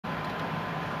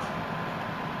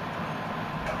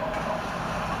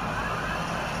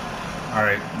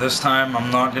Alright, this time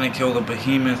I'm not gonna kill the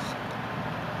behemoth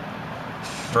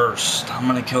first. I'm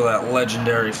gonna kill that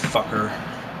legendary fucker.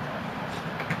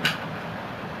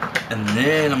 And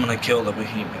then I'm gonna kill the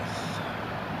behemoth.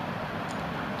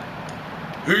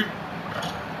 Hey.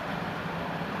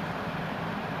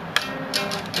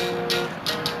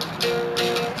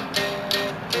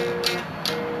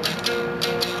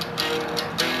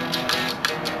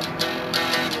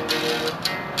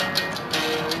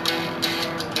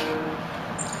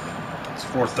 It's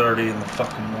 4:30 in the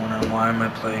fucking morning. Why am I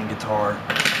playing guitar?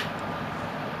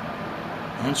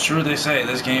 And it's true they say,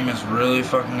 this game is really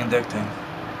fucking addicting.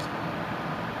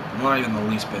 I'm not even the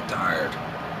least bit tired.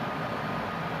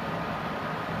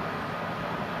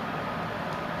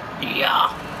 Yeah.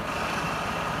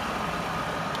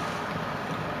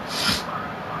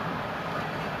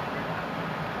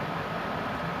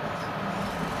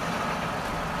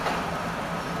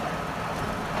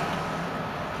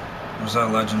 Where's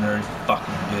that legendary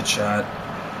fucking bitch at?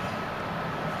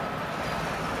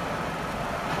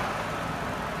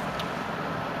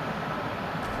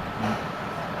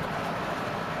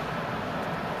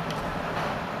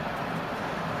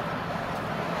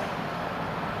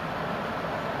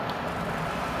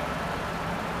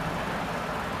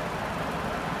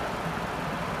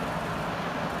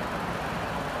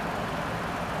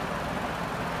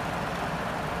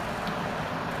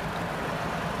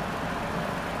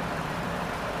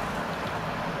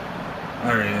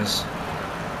 There he is.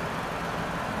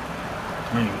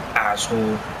 Come here, you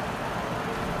asshole.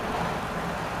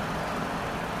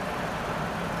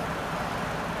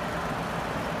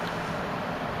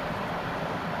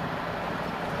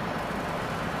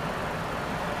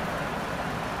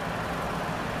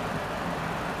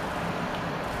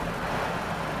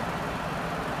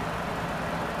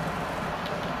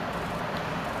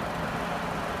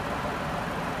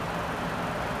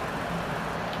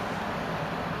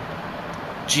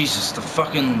 Jesus, the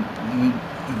fucking...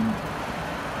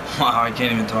 Wow, I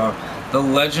can't even talk. The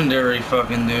legendary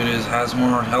fucking dude has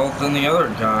more health than the other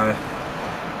guy.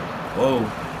 Whoa.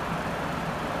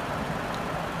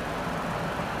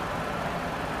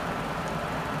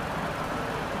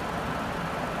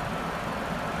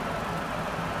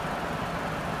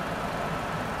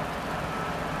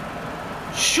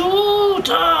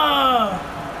 Shooter!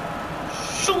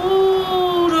 Shooter!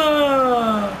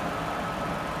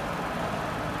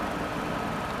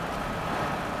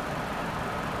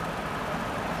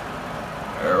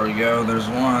 There we go, there's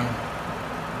one.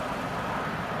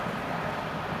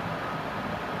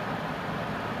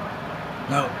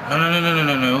 No, no, no, no, no,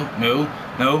 no, no, no,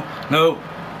 no, no.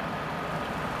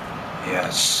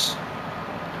 Yes.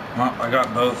 Well, I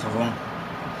got both of them.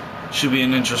 Should be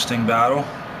an interesting battle.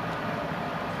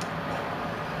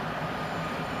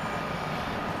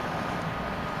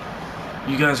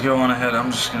 You guys go on ahead,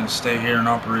 I'm just gonna stay here and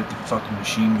operate the fucking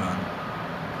machine gun.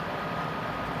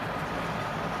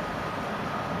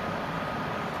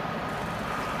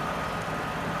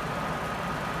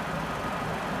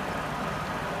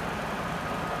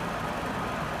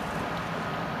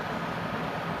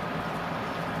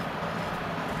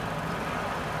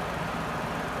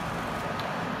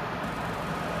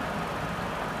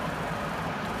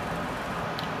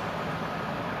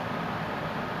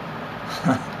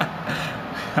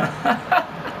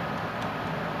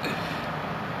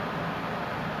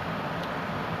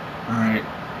 Alright,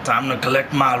 time to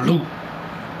collect my loot.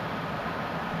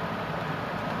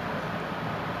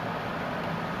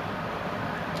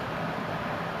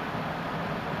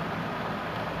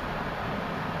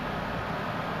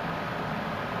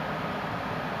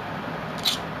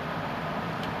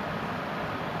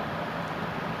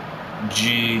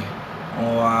 Gee,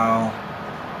 wow.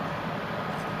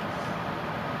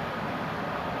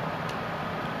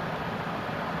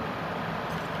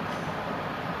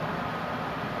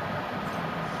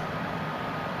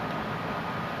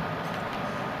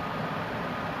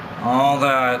 All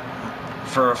that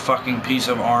for a fucking piece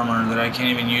of armor that I can't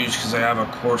even use because I have a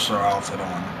Corsair outfit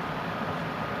on.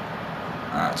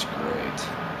 That's great.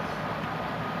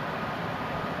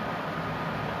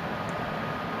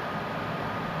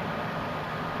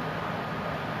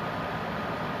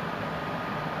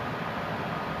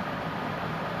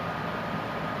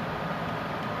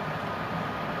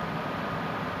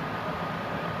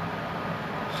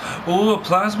 Ooh, a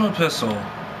plasma pistol,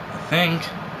 I think.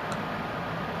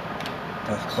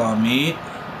 Deathclaw meat.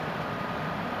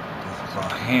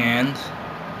 Deathclaw hand.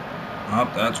 Oh,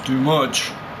 that's too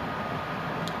much.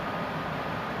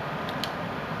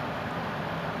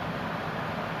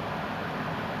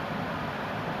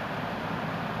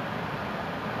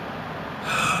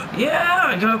 Yeah,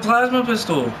 I got a plasma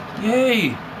pistol.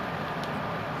 Yay.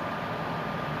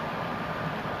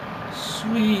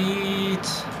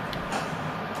 Sweet.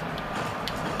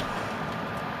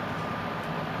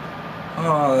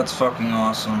 Oh, that's fucking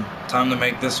awesome. Time to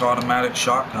make this automatic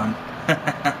shotgun.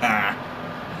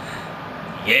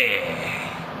 Yeah.